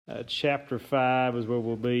chapter 5 is where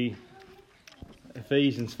we'll be.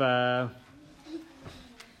 Ephesians 5.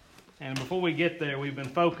 And before we get there, we've been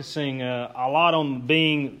focusing a lot on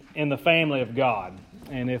being in the family of God.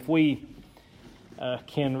 And if we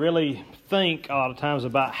can really think a lot of times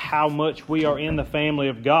about how much we are in the family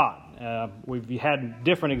of God. We've had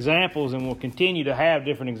different examples and we'll continue to have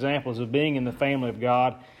different examples of being in the family of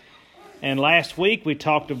God. And last week we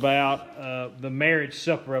talked about the marriage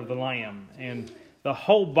supper of the Lamb. And the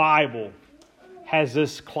whole Bible has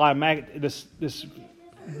this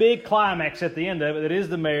big climax at the end of it that is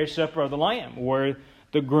the marriage supper of the Lamb, where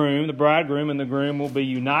the bridegroom and the groom will be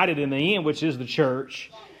united in the end, which is the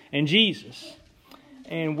church and Jesus.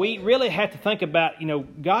 And we really have to think about,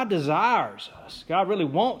 God desires us. God really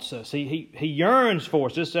wants us. He yearns for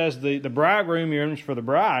us, just as the bridegroom yearns for the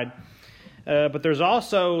bride. But there's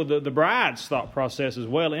also the bride's thought process as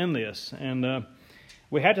well in this. And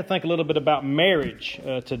we had to think a little bit about marriage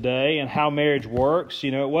today and how marriage works.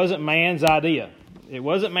 It wasn't man's idea. It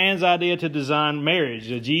wasn't man's idea to design marriage.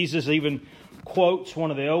 Jesus even quotes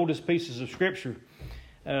one of the oldest pieces of Scripture.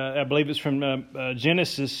 I believe it's from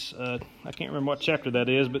Genesis. I can't remember what chapter that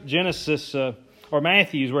is, but Genesis or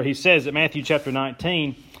Matthew's, where he says at Matthew chapter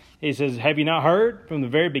 19, he says, "Have you not heard? From the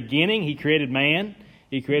very beginning he created man,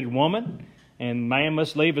 he created woman, and man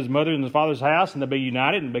must leave his mother and his father's house, and they'll be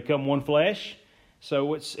united and become one flesh."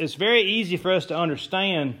 So it's very easy for us to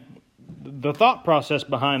understand the thought process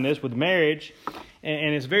behind this with marriage.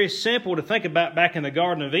 And it's very simple to think about back in the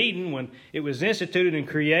Garden of Eden when it was instituted and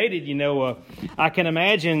created. I can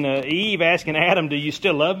imagine Eve asking Adam, "Do you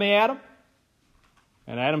still love me, Adam?"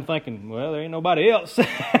 And Adam thinking, "Well, there ain't nobody else.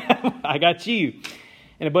 I got you."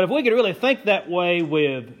 But if we could really think that way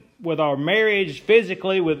with our marriage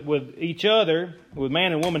physically, with each other, with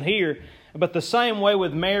man and woman here, but the same way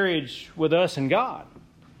with marriage with us and God.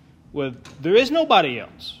 There is nobody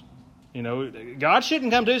else. God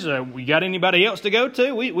shouldn't come to us and say, "We got anybody else to go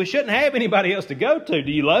to?" We shouldn't have anybody else to go to.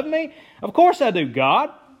 Do you love me? Of course I do, God.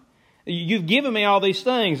 You've given me all these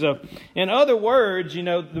things. In other words,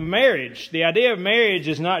 the idea of marriage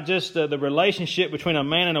is not just the relationship between a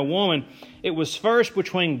man and a woman. It was first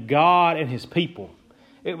between God and His people.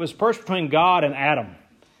 It was first between God and Adam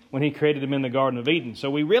when He created them in the Garden of Eden. So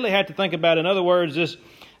we really have to think about, in other words,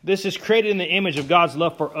 this is created in the image of God's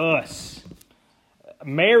love for us.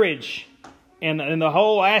 Marriage and the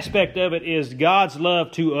whole aspect of it is God's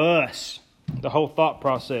love to us, the whole thought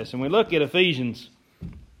process. And we look at Ephesians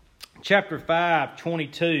chapter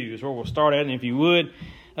 5:22 is where we'll start at. And if you would,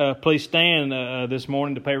 please stand this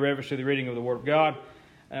morning to pay reverence to the reading of the Word of God.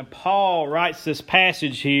 Paul writes this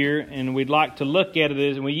passage here, and we'd like to look at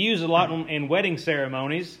it. And we use it a lot in wedding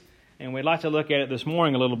ceremonies, and we'd like to look at it this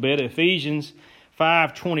morning a little bit. Ephesians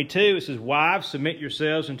 5:22, it says, "Wives, submit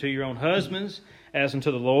yourselves unto your own husbands, as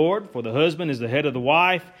unto the Lord, for the husband is the head of the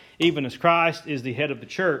wife, even as Christ is the head of the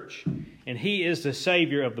church, and He is the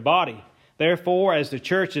Savior of the body. Therefore, as the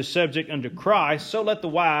church is subject unto Christ, so let the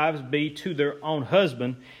wives be to their own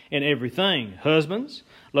husband in everything. Husbands,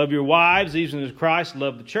 love your wives, even as Christ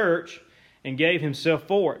loved the church, and gave Himself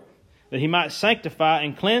for it, that He might sanctify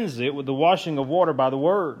and cleanse it with the washing of water by the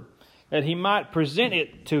word, that He might present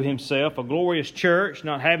it to Himself a glorious church,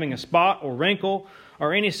 not having a spot or wrinkle,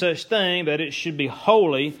 or any such thing, that it should be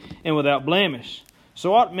holy and without blemish.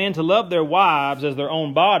 So ought men to love their wives as their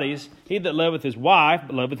own bodies. He that loveth his wife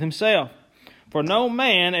loveth himself. For no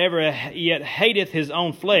man ever yet hateth his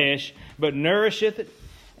own flesh, but nourisheth it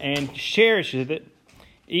and cherisheth it,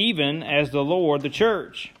 even as the Lord the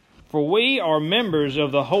church. For we are members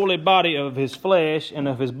of the holy body of His flesh and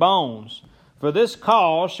of His bones. For this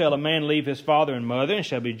cause shall a man leave his father and mother, and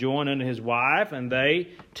shall be joined unto his wife, and they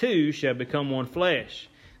two shall become one flesh.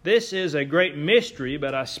 This is a great mystery,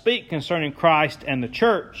 but I speak concerning Christ and the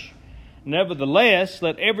church. Nevertheless,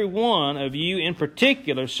 let every one of you in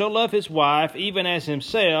particular so love his wife, even as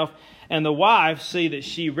himself, and the wife see that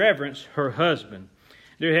she reverence her husband."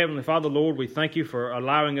 Dear Heavenly Father, Lord, we thank You for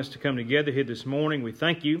allowing us to come together here this morning. We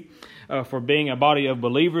thank You for being a body of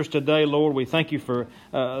believers today, Lord. We thank You for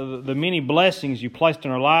the many blessings You placed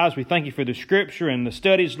in our lives. We thank You for the Scripture and the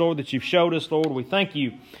studies, Lord, that You've showed us, Lord. We thank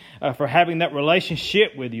You for having that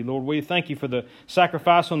relationship with You, Lord. We thank You for the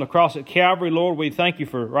sacrifice on the cross at Calvary, Lord. We thank You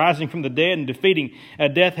for rising from the dead and defeating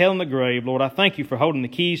death, hell, and the grave, Lord. I thank You for holding the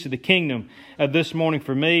keys to the kingdom this morning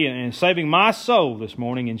for me and saving my soul this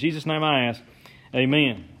morning. In Jesus' name I ask,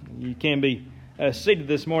 amen. You can be seated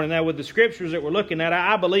this morning. Now, with the Scriptures that we're looking at,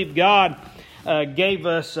 I believe God gave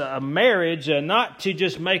us a marriage not to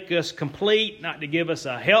just make us complete, not to give us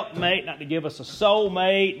a helpmate, not to give us a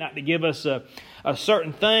soulmate, not to give us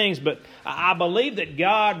certain things, but I believe that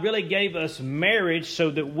God really gave us marriage so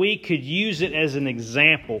that we could use it as an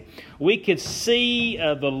example. We could see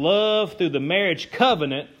the love through the marriage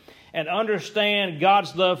covenant and understand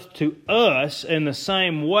God's love to us in the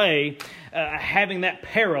same way, having that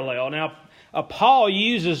parallel. Now, Paul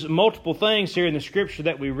uses multiple things here in the Scripture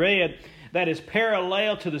that we read that is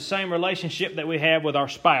parallel to the same relationship that we have with our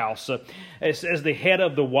spouse. As the head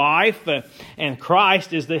of the wife, and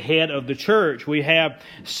Christ is the head of the church. We have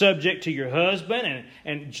subject to your husband,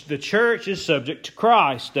 and the church is subject to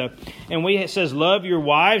Christ. And it says, love your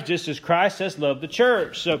wives just as Christ has loved the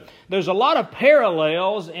church. So there's a lot of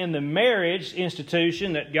parallels in the marriage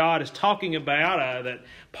institution that God is talking about, that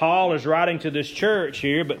Paul is writing to this church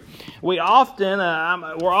here. But we're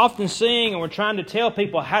often seeing, and we're trying to tell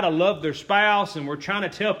people how to love their spouse, and we're trying to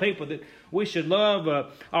tell people that we should love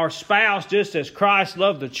our spouse just as Christ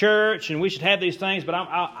loved the church, and we should have these things. But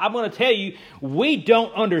I'm going to tell you, we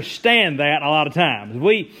don't understand that a lot of times.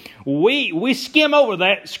 We skim over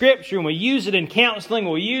that Scripture, and we use it in counseling,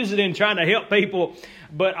 we use it in trying to help people.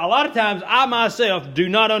 But a lot of times, I myself do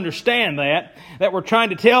not understand that we're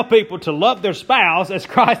trying to tell people to love their spouse as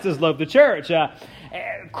Christ has loved the church.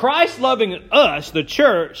 Christ loving us, the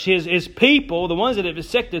church, His people, the ones that have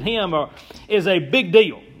accepted Him, is a big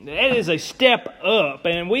deal. It is a step up,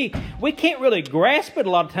 and we can't really grasp it a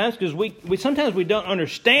lot of times because we sometimes we don't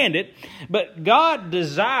understand it. But God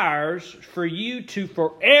desires for you to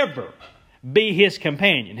forever be His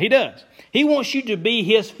companion. He does. He wants you to be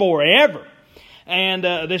His forever. And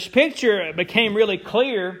this picture became really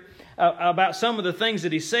clear about some of the things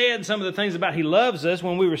that He said, some of the things about He loves us.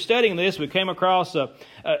 When we were studying this, we came across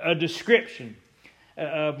a description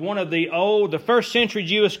of one of the first century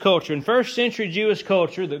Jewish culture. In first century Jewish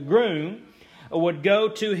culture, the groom would go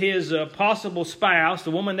to his possible spouse, the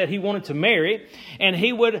woman that he wanted to marry, and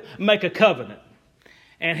he would make a covenant.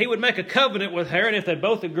 And he would make a covenant with her, and if they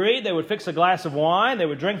both agreed, they would fix a glass of wine. They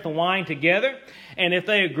would drink the wine together. And if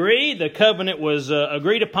they agreed, the covenant was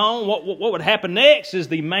agreed upon. What would happen next is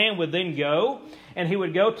the man would then go, and he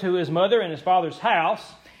would go to his mother and his father's house,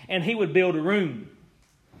 and he would build a room.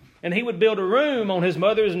 And he would build a room on his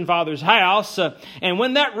mother's and father's house. And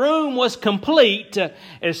when that room was complete,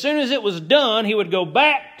 as soon as it was done, he would go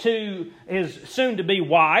back to his soon-to-be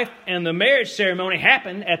wife, and the marriage ceremony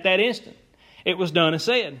happened at that instant. It was done and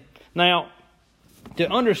said. Now, to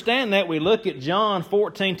understand that, we look at John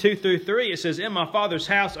 14, 2 through 3. It says, in my Father's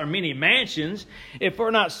house are many mansions. If it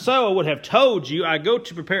were not so, I would have told you, I go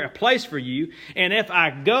to prepare a place for you. And if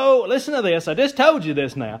I go, listen to this, I just told you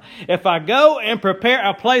this now. If I go and prepare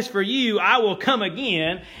a place for you, I will come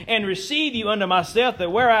again and receive you unto myself,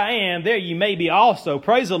 that where I am, there you may be also.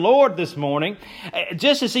 Praise the Lord this morning.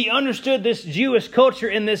 Just as He understood this Jewish culture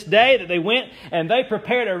in this day, that they went and they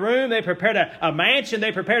prepared a room, they prepared a mansion,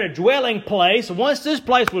 they prepared a dwelling place. Once this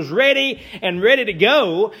place was ready and ready to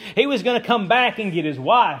go, He was going to come back and get His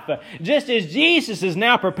wife. Just as Jesus is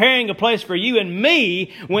now preparing a place for you and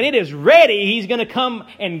me, when it is ready, He's going to come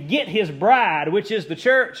and get His bride, which is the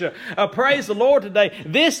church. Praise the Lord today.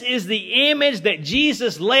 This is the image that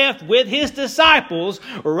Jesus left with His disciples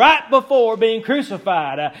right before being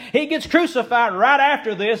crucified. He gets crucified right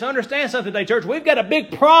after this. Understand something today, church. We've got a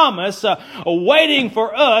big promise waiting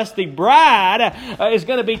for us. The bride is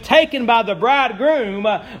going to be taken by the bridegroom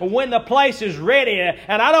when the place is ready.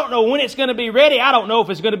 And I don't know when it's going to be ready. I don't know if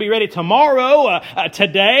it's going to be ready tomorrow,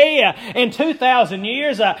 today, in 2,000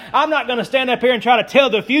 years. I'm not going to stand up here and try to tell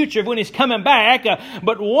the future of when He's coming back,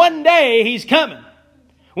 but one day He's coming.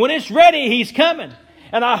 When it's ready, He's coming.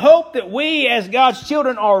 And I hope that we as God's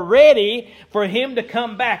children are ready for Him to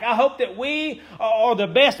come back. I hope that we are the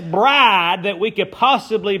best bride that we could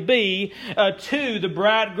possibly be to the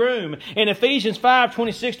bridegroom. In Ephesians 5,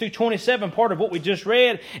 26 through 27, part of what we just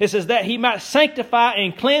read, it says that He might sanctify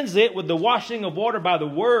and cleanse it with the washing of water by the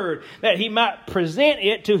Word, that He might present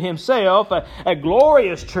it to Himself, a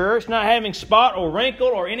glorious church, not having spot or wrinkle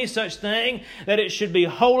or any such thing, that it should be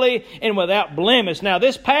holy and without blemish. Now,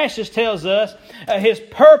 this passage tells us His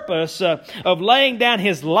purpose of laying down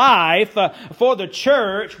His life for the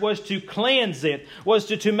church was to cleanse it, was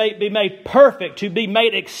to be made perfect, to be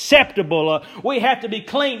made acceptable. We have to be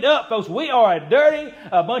cleaned up, folks. We are a dirty,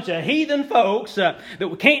 a bunch of heathen folks that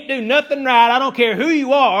we can't do nothing right. I don't care who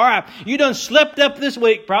you are. You done slept up this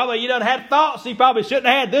week probably. You done had thoughts you probably shouldn't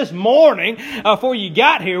have had this morning before you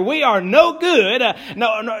got here. We are no good.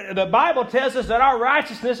 No, the Bible tells us that our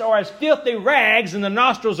righteousness are as filthy rags in the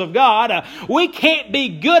nostrils of God. We can't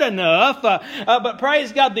can't be good enough. But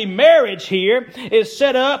praise God, the marriage here is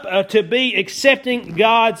set up to be accepting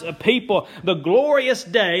God's people. The glorious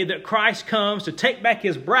day that Christ comes to take back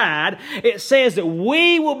His bride, it says that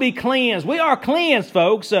we will be cleansed. We are cleansed,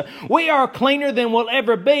 folks. We are cleaner than we'll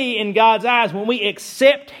ever be in God's eyes when we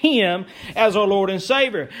accept Him as our Lord and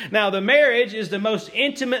Savior. Now, the marriage is the most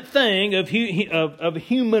intimate thing of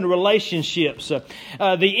human relationships.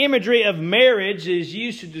 The imagery of marriage is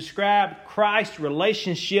used to describe Christ's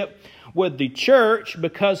relationship with the church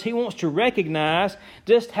because He wants to recognize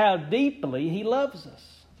just how deeply He loves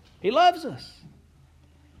us. He loves us.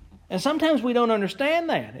 And sometimes we don't understand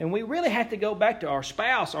that. And we really have to go back to our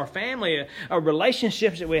spouse, our family, our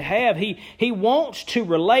relationships that we have. He wants to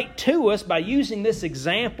relate to us by using this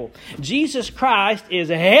example. Jesus Christ is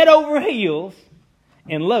head over heels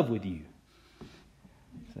in love with you.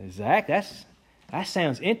 So, Zach, that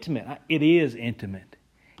sounds intimate. It is intimate.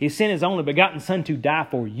 He sent His only begotten Son to die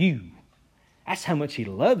for you. That's how much He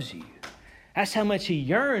loves you. That's how much He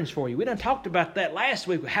yearns for you. We done talked about that last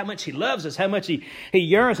week, how much He loves us, how much He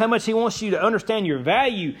yearns, how much He wants you to understand your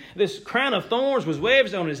value. This crown of thorns was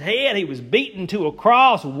wedged on His head. He was beaten to a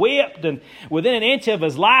cross, whipped, and within an inch of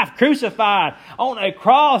His life, crucified on a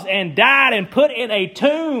cross and died and put in a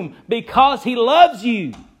tomb because He loves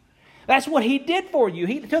you. That's what He did for you.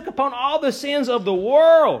 He took upon all the sins of the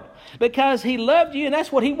world because He loved you, and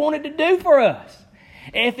that's what He wanted to do for us.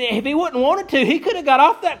 If He wouldn't wanted to, He could have got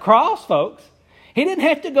off that cross, folks. He didn't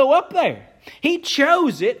have to go up there. He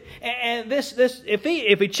chose it, and if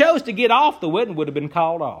he chose to get off, the wedding would have been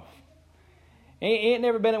called off. He ain't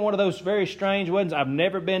never been at one of those very strange weddings. I've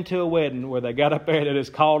never been to a wedding where they got up there and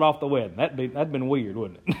just called off the wedding. That'd been weird,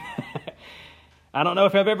 wouldn't it? I don't know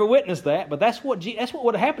if I've ever witnessed that, but that's what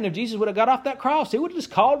would have happened if Jesus would have got off that cross. He would have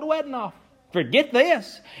just called the wedding off. Forget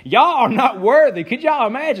this. Y'all are not worthy. Could y'all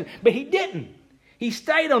imagine? But He didn't. He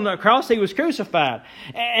stayed on the cross. He was crucified.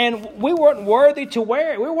 And we weren't worthy to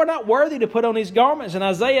wear it. We were not worthy to put on these garments. In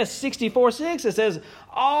Isaiah 64:6, it says,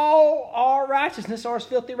 all our righteousness are as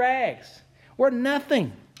filthy rags. We're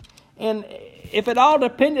nothing. And if it all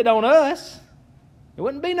depended on us, there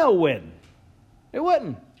wouldn't be no wedding. It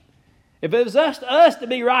wouldn't. If it was up to us to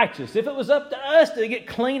be righteous, if it was up to us to get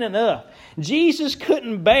clean enough, Jesus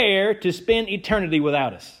couldn't bear to spend eternity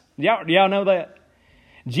without us. Do y'all know that?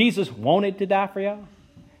 Jesus wanted to die for y'all.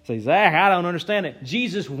 Say, Zach, I don't understand it.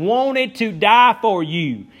 Jesus wanted to die for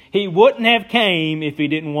you. He wouldn't have came if He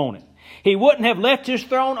didn't want it. He wouldn't have left His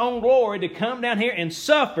throne on glory to come down here and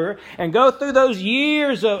suffer and go through those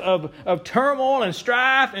years of turmoil and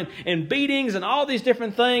strife and beatings and all these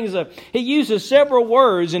different things. He uses several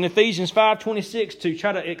words in Ephesians 5:26 to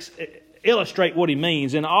try to illustrate what He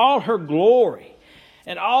means. In all her glory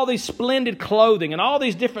and all these splendid clothing and all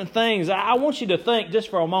these different things, I want you to think just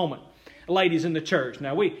for a moment, ladies in the church.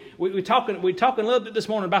 Now, we're talking a little bit this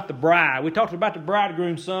morning about the bride. We talked about the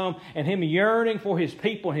bridegroom some and him yearning for his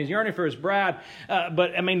people and his yearning for his bride.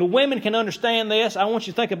 But, I mean, the women can understand this. I want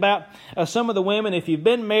you to think about some of the women. If you've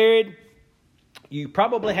been married, you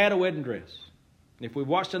probably had a wedding dress. If we've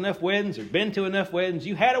watched enough weddings or been to enough weddings,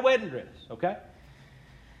 you had a wedding dress, okay?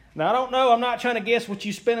 Now, I don't know. I'm not trying to guess what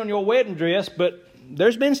you spent on your wedding dress, but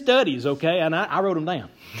there's been studies, okay, and I wrote them down.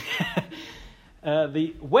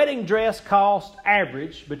 The wedding dress cost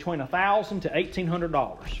average between $1,000 to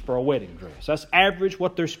 $1,800 for a wedding dress. That's average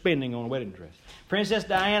what they're spending on a wedding dress. Princess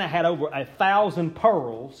Diana had over 1,000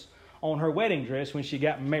 pearls on her wedding dress when she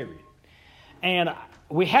got married. And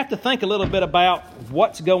we have to think a little bit about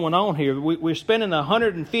what's going on here. We're spending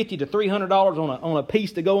 $150 to $300 on a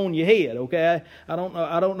piece to go on your head. Okay, I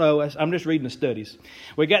don't know. I'm just reading the studies.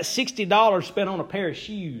 We got $60 spent on a pair of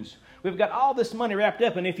shoes. We've got all this money wrapped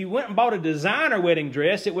up, and if you went and bought a designer wedding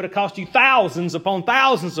dress, it would have cost you thousands upon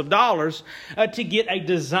thousands of dollars to get a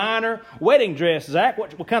designer wedding dress. Zach,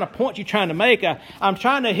 what kind of point are you trying to make? I'm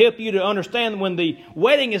trying to help you to understand when the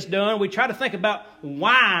wedding is done, we try to think about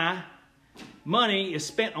why money is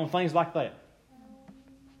spent on things like that.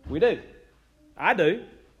 We do. I do.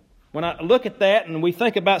 When I look at that and we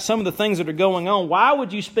think about some of the things that are going on, why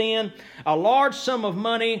would you spend a large sum of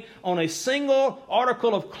money on a single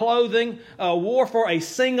article of clothing, wore for a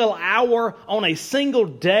single hour, on a single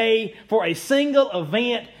day, for a single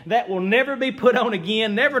event that will never be put on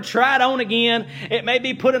again, never tried on again? It may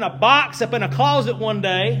be put in a box up in a closet one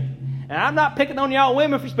day. And I'm not picking on y'all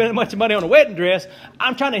women for spending much money on a wedding dress.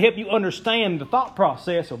 I'm trying to help you understand the thought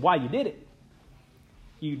process of why you did it.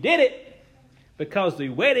 You did it because the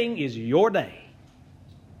wedding is your day.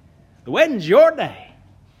 The wedding's your day.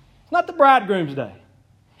 It's not the bridegroom's day.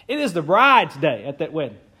 It is the bride's day at that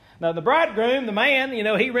wedding. Now, the bridegroom, the man,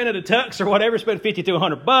 he rented a tux or whatever, spent $50 to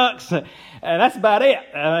 $100, and that's about it.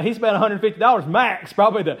 He spent $150 max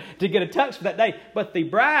probably to get a tux for that day. But the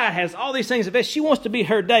bride has all these things. She wants to be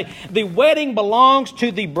her day. The wedding belongs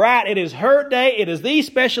to the bride. It is her day. It is the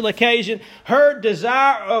special occasion. Her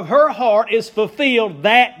desire of her heart is fulfilled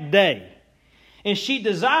that day. And she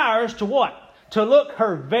desires to what? To look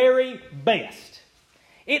her very best.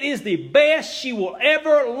 It is the best she will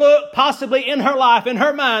ever look possibly in her life, in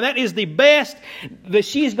her mind. That is the best that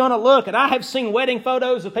she's going to look. And I have seen wedding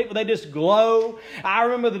photos of people, they just glow. I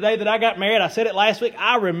remember the day that I got married. I said it last week.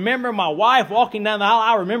 I remember my wife walking down the aisle.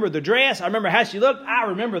 I remember the dress. I remember how she looked. I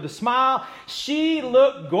remember the smile. She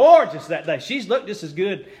looked gorgeous that day. She's looked just as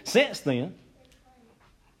good since then.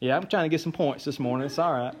 Yeah, I'm trying to get some points this morning. It's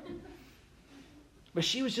all right. But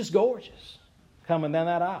she was just gorgeous coming down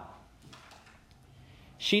that aisle.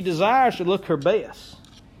 She desires to look her best.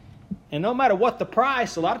 And no matter what the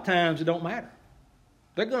price, a lot of times it don't matter.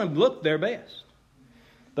 They're going to look their best.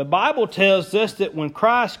 The Bible tells us that when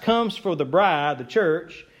Christ comes for the bride, the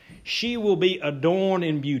church, she will be adorned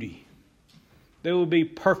in beauty. There will be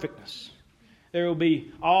perfectness. There will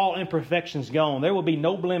be all imperfections gone. There will be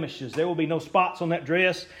no blemishes. There will be no spots on that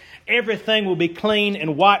dress. Everything will be clean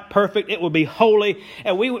and white, perfect. It will be holy.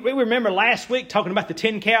 And we remember last week talking about the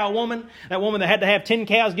 10-cow woman, that woman that had to have 10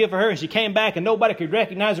 cows give for her, and she came back and nobody could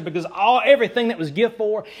recognize her because everything that was given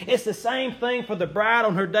for her. It's the same thing for the bride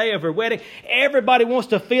on her day of her wedding. Everybody wants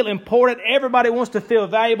to feel important. Everybody wants to feel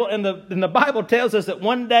valuable. And the Bible tells us that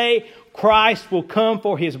one day Christ will come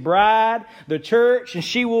for His bride, the church, and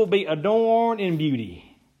she will be adorned in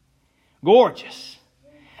beauty. Gorgeous.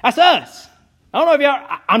 That's us. I don't know if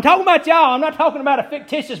y'all, I'm talking about y'all. I'm not talking about a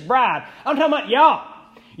fictitious bride. I'm talking about y'all.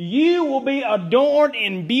 You will be adorned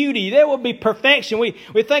in beauty. There will be perfection. We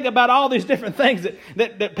think about all these different things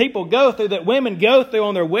that people go through, that women go through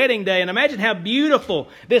on their wedding day. And imagine how beautiful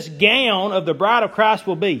this gown of the bride of Christ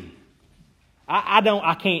will be.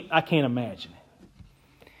 I can't imagine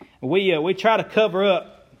it. We try to cover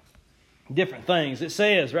up different things. It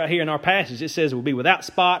says right here in our passage, it says we'll be without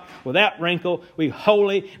spot, without wrinkle, be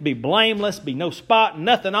holy, be blameless, be no spot,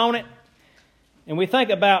 nothing on it. And we think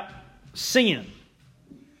about sin.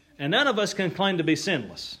 And none of us can claim to be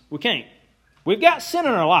sinless. We can't. We've got sin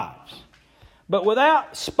in our lives. But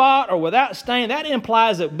without spot or without stain, that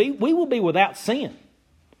implies that we will be without sin.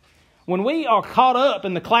 When we are caught up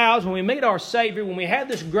in the clouds, when we meet our Savior, when we have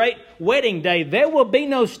this great wedding day, there will be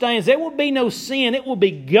no stains. There will be no sin. It will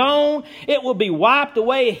be gone. It will be wiped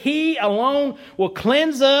away. He alone will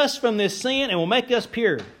cleanse us from this sin and will make us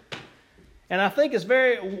pure. And I think it's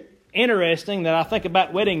very interesting that I think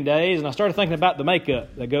about wedding days, and I started thinking about the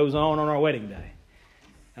makeup that goes on our wedding day.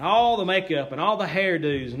 And all the makeup and all the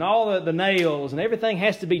hairdos and all the nails and everything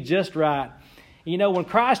has to be just right. When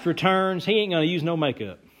Christ returns, He ain't going to use no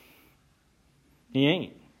makeup. He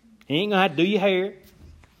ain't. He ain't going to have to do your hair.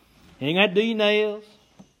 He ain't going to have to do your nails.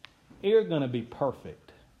 You're going to be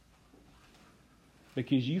perfect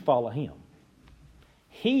because you follow Him.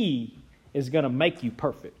 He is going to make you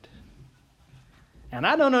perfect. And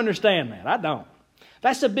I don't understand that. I don't.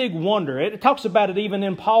 That's a big wonder. It talks about it even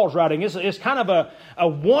in Paul's writing. It's kind of a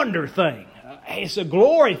wonder thing. It's a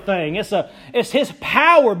glory thing. It's His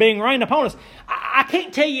power being rained upon us. I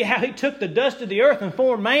can't tell you how He took the dust of the earth and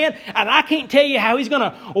formed man, and I can't tell you how He's going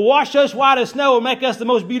to wash us white as snow and make us the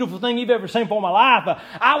most beautiful thing you've ever seen for my life.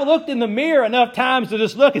 I looked in the mirror enough times to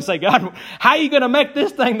just look and say, God, how are you going to make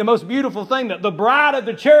this thing the most beautiful thing? That the bride of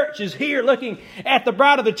the church is here looking at the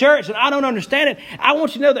bride of the church, and I don't understand it. I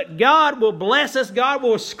want you to know that God will bless us. God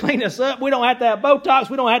will clean us up. We don't have to have Botox.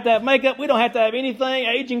 We don't have to have makeup. We don't have to have anything,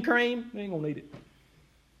 aging cream. We ain't going to need it.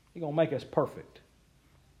 He's going to make us perfect.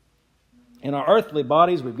 In our earthly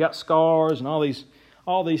bodies, we've got scars and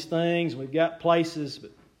all these things. We've got places. But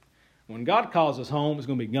when God calls us home, it's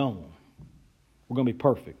going to be gone. We're going to be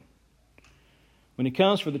perfect. When He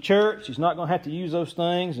comes for the church, He's not going to have to use those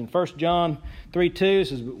things. In 1 John 3:2 it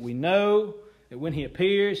says, "But we know that when He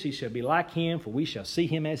appears, He shall be like Him, for we shall see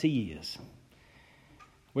Him as He is."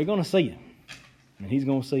 We're going to see Him, and He's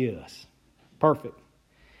going to see us. Perfect.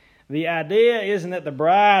 The idea isn't that the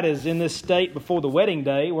bride is in this state before the wedding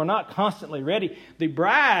day. We're not constantly ready. The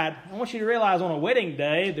bride, I want you to realize on a wedding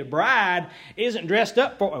day, the bride isn't dressed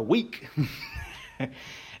up for a week.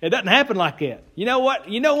 It doesn't happen like that. You know what?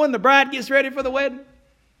 You know when the bride gets ready for the wedding?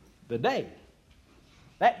 The day.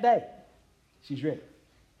 That day, she's ready.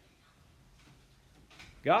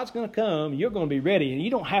 God's going to come. You're going to be ready, and you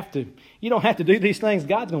don't have to do these things.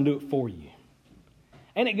 God's going to do it for you.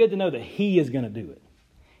 Ain't it good to know that He is going to do it?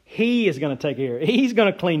 He is going to take care of it. He's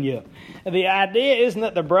going to clean you up. And the idea isn't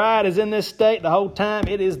that the bride is in this state the whole time.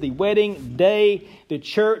 It is the wedding day. The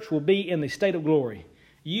church will be in the state of glory.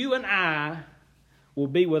 You and I will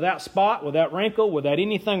be without spot, without wrinkle, without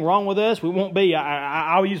anything wrong with us. We won't be,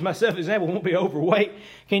 I'll use myself as an example, we won't be overweight.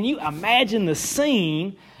 Can you imagine the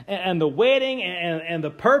scene and the wedding and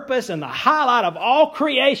the purpose and the highlight of all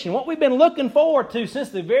creation, what we've been looking forward to since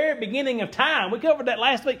the very beginning of time? We covered that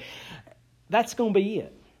last week. That's going to be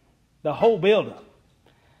it. The whole buildup.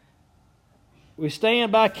 We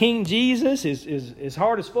stand by King Jesus. His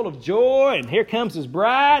heart is full of joy. And here comes His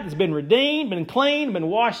bride. Has been redeemed, been cleaned, been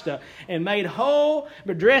washed up, and made whole,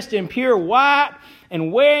 but dressed in pure white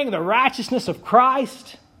and wearing the righteousness of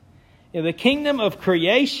Christ in the kingdom of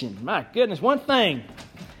creation. My goodness, one thing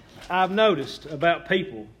I've noticed about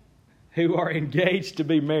people who are engaged to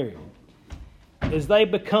be married is they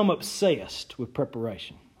become obsessed with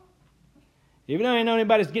preparation. Even though I know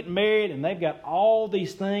anybody's getting married and they've got all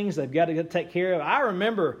these things they've got to take care of. I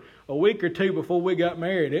remember a week or two before we got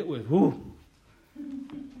married, it was, whoo.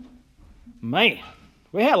 Man,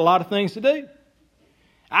 we had a lot of things to do.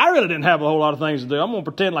 I really didn't have a whole lot of things to do. I'm going to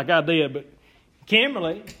pretend like I did, but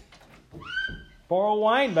Kimberly, poor old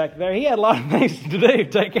Wayne back there, he had a lot of things to do to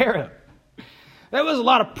take care of. There was a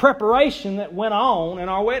lot of preparation that went on in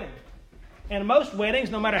our wedding. And most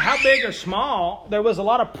weddings, no matter how big or small, there was a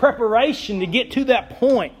lot of preparation to get to that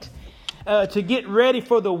point, to get ready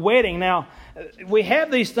for the wedding. Now, we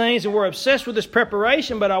have these things and we're obsessed with this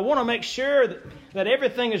preparation, but I want to make sure that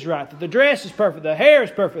everything is right, that the dress is perfect, the hair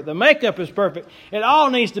is perfect, the makeup is perfect. It all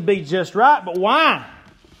needs to be just right, but why?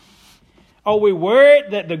 Are we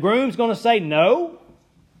worried that the groom's going to say no?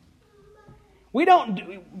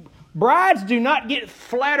 Brides do not get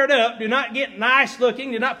flattered up, do not get nice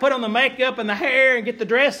looking, do not put on the makeup and the hair and get the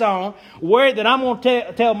dress on, worried that I'm going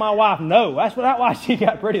to tell my wife no. That's why she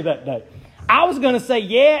got pretty that day. I was going to say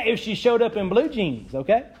yeah if she showed up in blue jeans,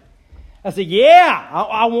 okay? I said, yeah,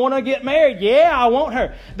 I want to get married. Yeah, I want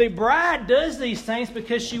her. The bride does these things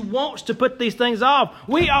because she wants to put these things off.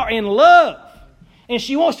 We are in love, and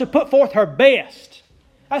she wants to put forth her best.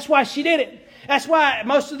 That's why she did it. That's why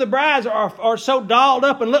most of the brides are so dolled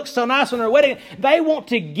up and look so nice on their wedding. They want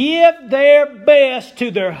to give their best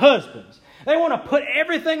to their husbands. They want to put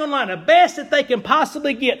everything online, the best that they can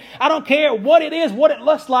possibly get. I don't care what it is, what it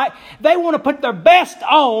looks like. They want to put their best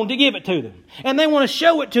on to give it to them. And they want to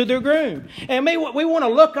show it to their groom. And we want to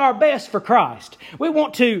look our best for Christ. We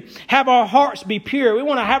want to have our hearts be pure. We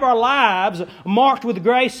want to have our lives marked with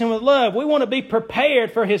grace and with love. We want to be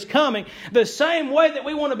prepared for His coming. The same way that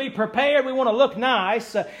we want to be prepared, we want to look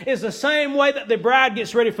nice, is the same way that the bride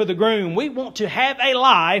gets ready for the groom. We want to have a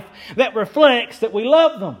life that reflects that we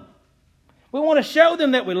love them. We want to show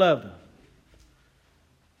them that we love them.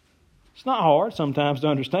 It's not hard sometimes to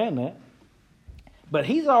understand that. But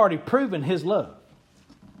He's already proven His love.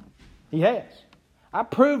 He has. I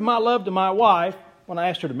proved my love to my wife when I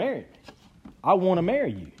asked her to marry me. I want to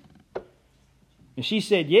marry you. And she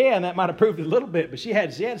said yeah, and that might have proved it a little bit, but she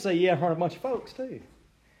had to say yeah in front of a bunch of folks too.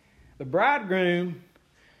 The bridegroom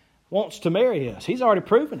wants to marry us. He's already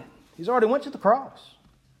proven it. He's already went to the cross.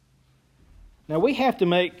 Now, we have to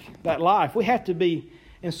make that life. We have to be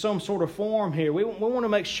in some sort of form here. We want to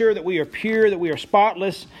make sure that we are pure, that we are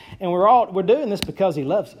spotless, and we're doing this because He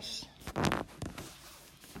loves us.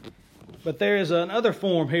 But there is another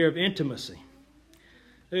form here of intimacy.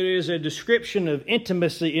 There is a description of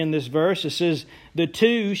intimacy in this verse. It says, the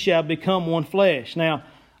two shall become one flesh. Now,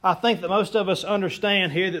 I think that most of us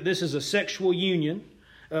understand here that this is a sexual union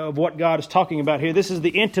of what God is talking about here. This is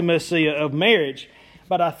the intimacy of marriage.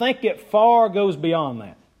 But I think it far goes beyond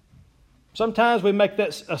that. Sometimes we make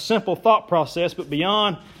that a simple thought process, but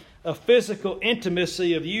beyond a physical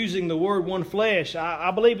intimacy of using the word one flesh,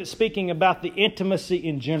 I believe it's speaking about the intimacy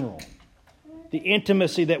in general. The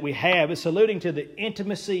intimacy that we have. It's alluding to the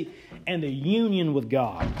intimacy and the union with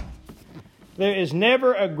God. There is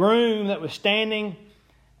never a groom that was standing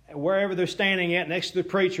wherever they're standing at next to the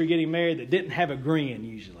preacher getting married that didn't have a grin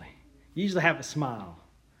usually. Usually have a smile.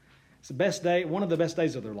 It's the best day, one of the best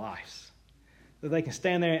days of their lives. That they can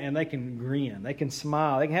stand there and they can grin. They can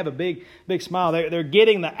smile. They can have a big, big smile. They're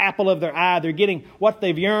getting the apple of their eye. They're getting what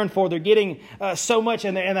they've yearned for. They're getting so much.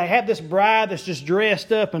 And they have this bride that's just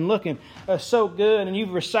dressed up and looking so good. And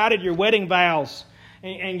you've recited your wedding vows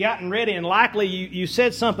and gotten ready. And likely you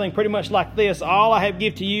said something pretty much like this. All I have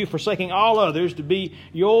give to you, forsaking all others, to be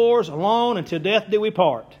yours alone until death do we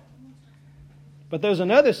part. But there's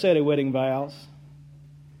another set of wedding vows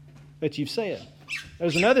that you've said.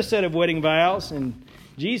 There's another set of wedding vows, and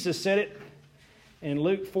Jesus said it In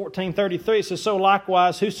Luke 14:33, it says, "So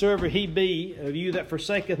likewise, whosoever he be of you that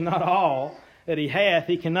forsaketh not all that he hath,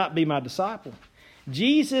 he cannot be my disciple."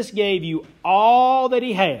 Jesus gave you all that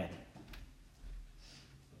he had.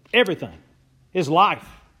 Everything. His life.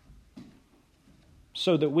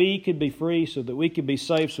 So that we could be free, so that we could be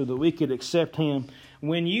saved, so that we could accept him.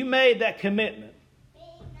 When you made that commitment,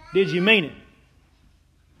 did you mean it?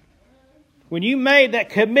 When you made that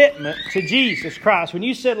commitment to Jesus Christ, when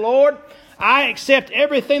you said, "Lord, I accept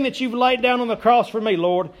everything that you've laid down on the cross for me,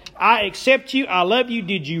 Lord. I accept you. I love you."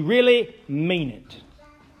 Did you really mean it?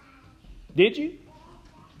 Did you?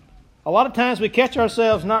 A lot of times we catch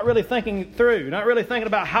ourselves not really thinking through, not really thinking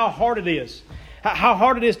about how hard it is. How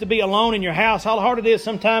hard it is to be alone in your house. How hard it is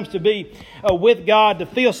sometimes to be with God, to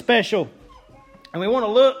feel special. And we want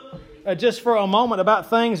to look just for a moment about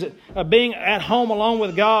things that being at home alone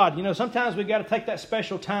with God. You know, sometimes we've got to take that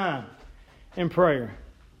special time in prayer.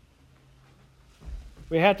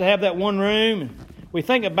 We have to have that one room. And we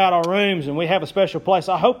think about our rooms and we have a special place.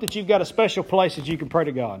 I hope that you've got a special place that you can pray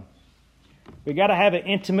to God. We've got to have an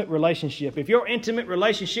intimate relationship. If your intimate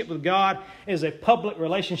relationship with God is a public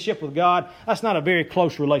relationship with God, that's not a very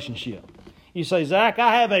close relationship. You say, "Zach,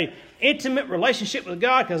 I have an intimate relationship with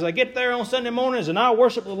God because I get there on Sunday mornings and I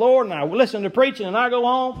worship the Lord and I listen to preaching and I go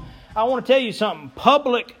home." I want to tell you something.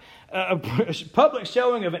 Public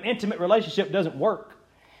showing of an intimate relationship doesn't work.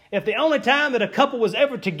 If the only time that a couple was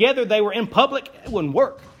ever together, they were in public, it wouldn't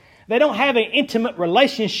work. They don't have an intimate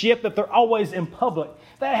relationship if they're always in public.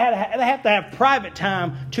 They have to have private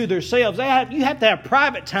time to themselves. You have to have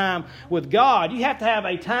private time with God. You have to have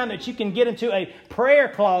a time that you can get into a prayer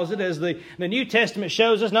closet, as the New Testament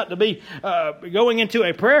shows us not to be going into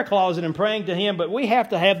a prayer closet and praying to Him, but we have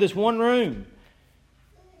to have this one room.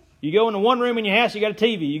 You go into one room in your house, you got a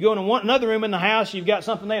TV. You go into another room in the house, you've got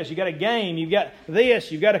something else. You've got a game, you've got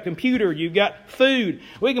this, you've got a computer, you've got food.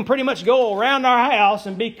 We can pretty much go around our house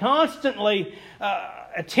and be constantly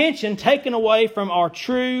attention taken away from our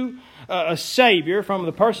true Savior, from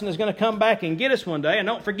the person that's going to come back and get us one day. And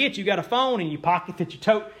don't forget, you got a phone in your pocket that you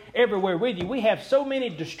tote everywhere with you. We have so many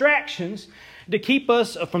distractions to keep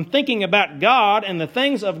us from thinking about God, and the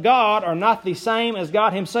things of God are not the same as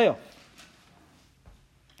God Himself.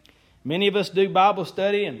 Many of us do Bible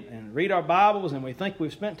study and read our Bibles and we think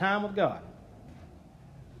we've spent time with God.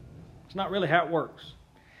 It's not really how it works.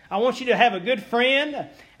 I want you to have a good friend,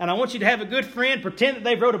 and I want you to have a good friend pretend that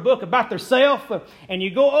they've wrote a book about themselves, and you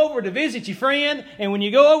go over to visit your friend, and when you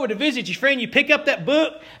go over to visit your friend, you pick up that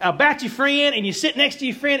book about your friend, and you sit next to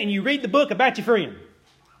your friend, and you read the book about your friend.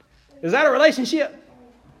 Is that a relationship?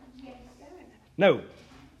 No.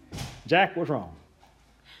 Jack, what's wrong?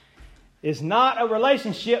 It's not a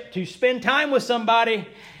relationship to spend time with somebody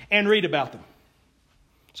and read about them.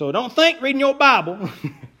 So don't think reading your Bible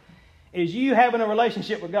is you having a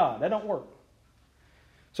relationship with God. That don't work.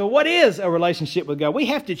 So what is a relationship with God? We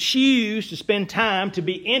have to choose to spend time to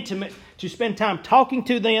be intimate, to spend time talking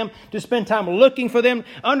to them, to spend time looking for them,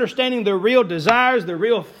 understanding their real desires, their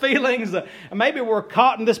real feelings. Maybe we're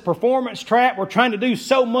caught in this performance trap. We're trying to do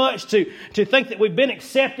so much to think that we've been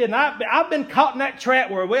accepted. And I've been caught in that trap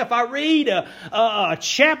where if I read a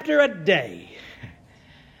chapter a day,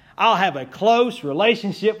 I'll have a close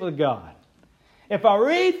relationship with God. If I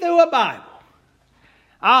read through a Bible,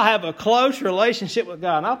 I'll have a close relationship with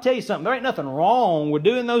God. And I'll tell you something, there ain't nothing wrong with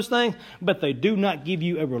doing those things, but they do not give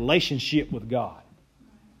you a relationship with God.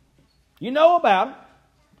 You know about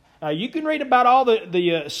it. You can read about all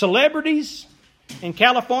the celebrities in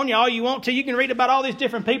California all you want to. You can read about all these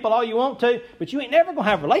different people all you want to, but you ain't never going to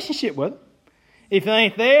have a relationship with them. If they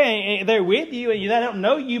ain't there with you and they don't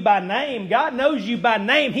know you by name, God knows you by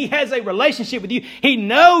name. He has a relationship with you. He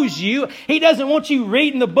knows you. He doesn't want you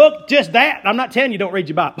reading the book just that. I'm not telling you don't read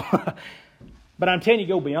your Bible. But I'm telling you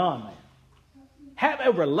go beyond that. Have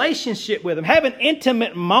a relationship with Him. Have an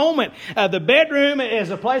intimate moment. The bedroom is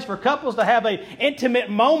a place for couples to have an intimate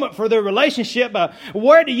moment for their relationship.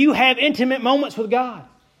 Where do you have intimate moments with God?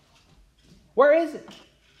 Where is it?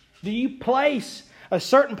 Do you place a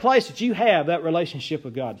certain place that you have that relationship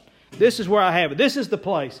with God? This is where I have it. This is the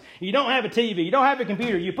place. You don't have a TV. You don't have a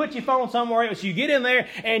computer. You put your phone somewhere else. You get in there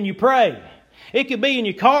and you pray. It could be in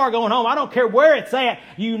your car going home. I don't care where it's at.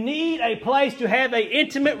 You need a place to have an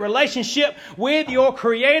intimate relationship with your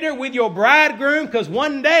Creator, with your bridegroom, because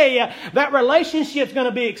one day that relationship's going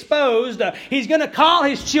to be exposed. He's going to call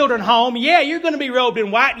His children home. Yeah, you're going to be robed in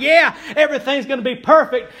white. Yeah, everything's going to be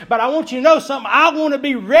perfect. But I want you to know something. I want to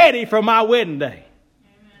be ready for my wedding day.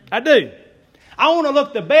 I do. I want to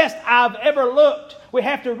look the best I've ever looked. We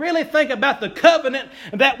have to really think about the covenant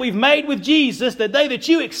that we've made with Jesus, the day that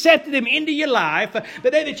you accepted Him into your life, the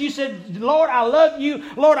day that you said, Lord, I love you.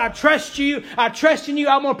 Lord, I trust you. I trust in you.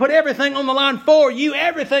 I'm going to put everything on the line for you.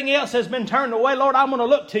 Everything else has been turned away. Lord, I'm going to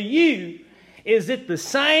look to you. Is it the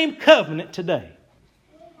same covenant today?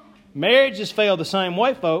 Marriage has failed the same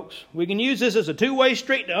way, folks. We can use this as a two-way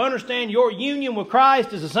street to understand your union with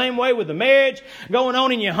Christ is the same way with the marriage going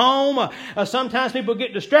on in your home. Sometimes people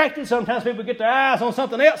get distracted. Sometimes people get their eyes on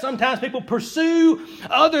something else. Sometimes people pursue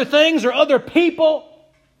other things or other people.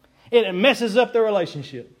 And it messes up their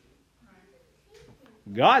relationship.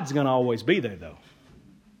 God's going to always be there, though.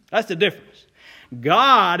 That's the difference.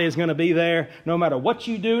 God is going to be there no matter what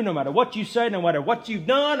you do, no matter what you say, no matter what you've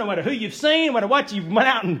done, no matter who you've seen, no matter what you've went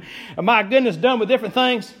out and, my goodness, done with different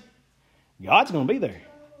things. God's going to be there.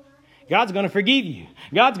 God's going to forgive you.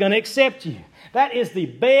 God's going to accept you. That is the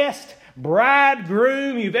best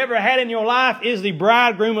bridegroom you've ever had in your life is the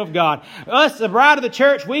bridegroom of God. Us, the bride of the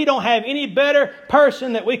church, we don't have any better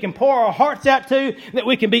person that we can pour our hearts out to, that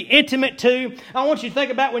we can be intimate to. I want you to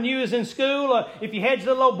think about when you was in school. If you had your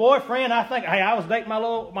little old boyfriend, I was dating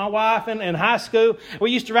my wife in high school.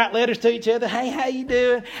 We used to write letters to each other. Hey, how you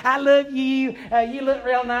doing? I love you. You look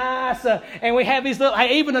real nice. And we have these little,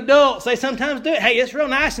 even adults, they sometimes do it. Hey, it's real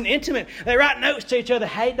nice and intimate. They write notes to each other.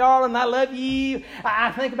 Hey, darling, I love you.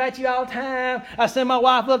 I think about you all the time. I send my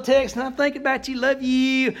wife a little text and I'm thinking about you, love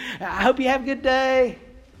you. I hope you have a good day.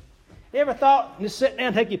 You ever thought, just sit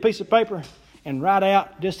down, take your piece of paper and write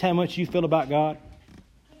out just how much you feel about God?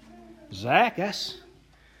 Zach,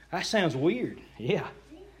 that sounds weird. Yeah.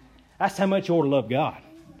 That's how much you ought to love God.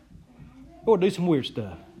 You ought to do some weird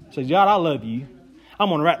stuff. Say, God, I love you. I'm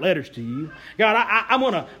going to write letters to you. God, I'm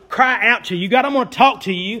going to cry out to you. God, I'm going to talk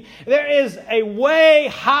to you. There is a way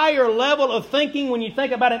higher level of thinking when you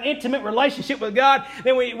think about an intimate relationship with God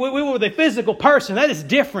than we were with a physical person. That is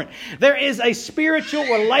different. There is a spiritual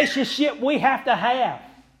relationship we have to have.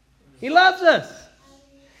 He loves us.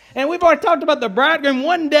 And we've already talked about the bridegroom.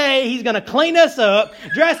 One day He's going to clean us up,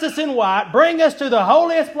 dress us in white, bring us to the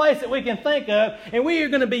holiest place that we can think of, and we are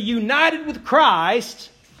going to be united with Christ,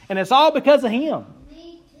 and it's all because of Him.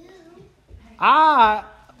 I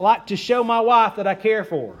like to show my wife that I care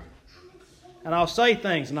for her. And I'll say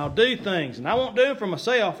things and I'll do things. And I won't do them for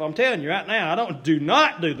myself. I'm telling you right now, I do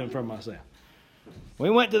not do them for myself.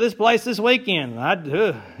 We went to this place this weekend.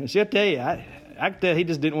 And she'll tell you, I can tell he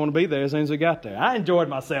just didn't want to be there as soon as we got there. I enjoyed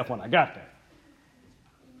myself when I got there.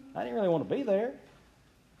 I didn't really want to be there.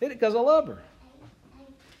 I did it because I love her.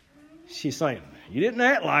 She's saying, you didn't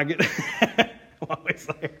act like it while we was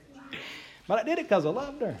there. But I did it because I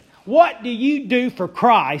loved her. What do you do for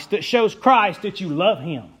Christ that shows Christ that you love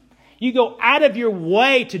Him? You go out of your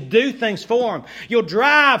way to do things for Him. You'll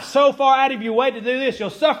drive so far out of your way to do this.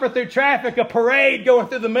 You'll suffer through traffic, a parade going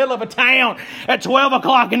through the middle of a town at 12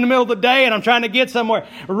 o'clock in the middle of the day, and I'm trying to get somewhere.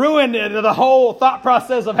 Ruin the whole thought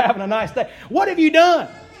process of having a nice day. What have you done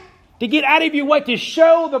to get out of your way to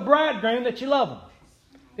show the bridegroom that you love Him,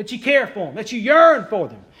 that you care for Him, that you yearn for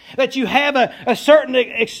them, that you have a certain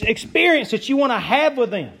experience that you want to have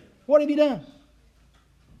with them? What have you done?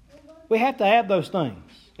 We have to have those things.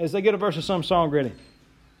 As they get a verse of some song ready.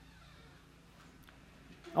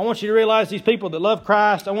 I want you to realize these people that love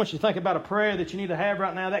Christ, I want you to think about a prayer that you need to have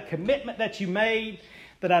right now. That commitment that you made,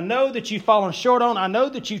 that I know that you've fallen short on. I know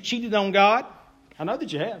that you've cheated on God. I know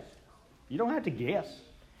that you have. You don't have to guess.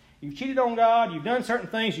 You've cheated on God. You've done certain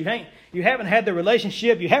things. You haven't had the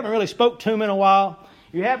relationship. You haven't really spoke to Him in a while.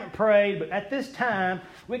 You haven't prayed. But at this time,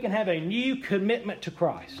 we can have a new commitment to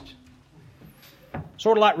Christ.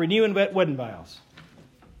 Sort of like renewing wedding vows.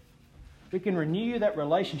 We can renew that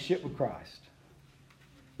relationship with Christ.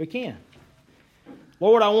 We can.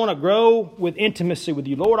 Lord, I want to grow with intimacy with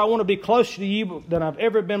you. Lord, I want to be closer to you than I've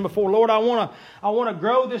ever been before. Lord, I want to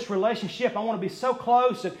grow this relationship. I want to be so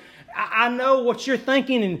close that I know what you're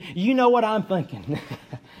thinking and you know what I'm thinking.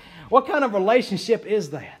 What kind of relationship is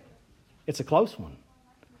that? It's a close one.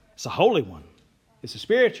 It's a holy one. It's a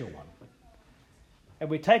spiritual one. Have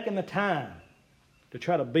we taken the time to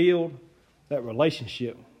try to build that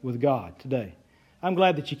relationship with God today? I'm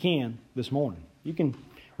glad that you can this morning. You can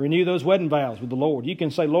renew those wedding vows with the Lord. You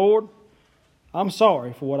can say, Lord, I'm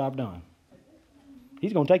sorry for what I've done.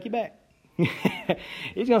 He's going to take you back.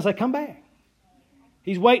 He's going to say, come back.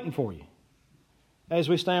 He's waiting for you. As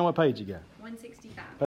we stand, what page you got? 165.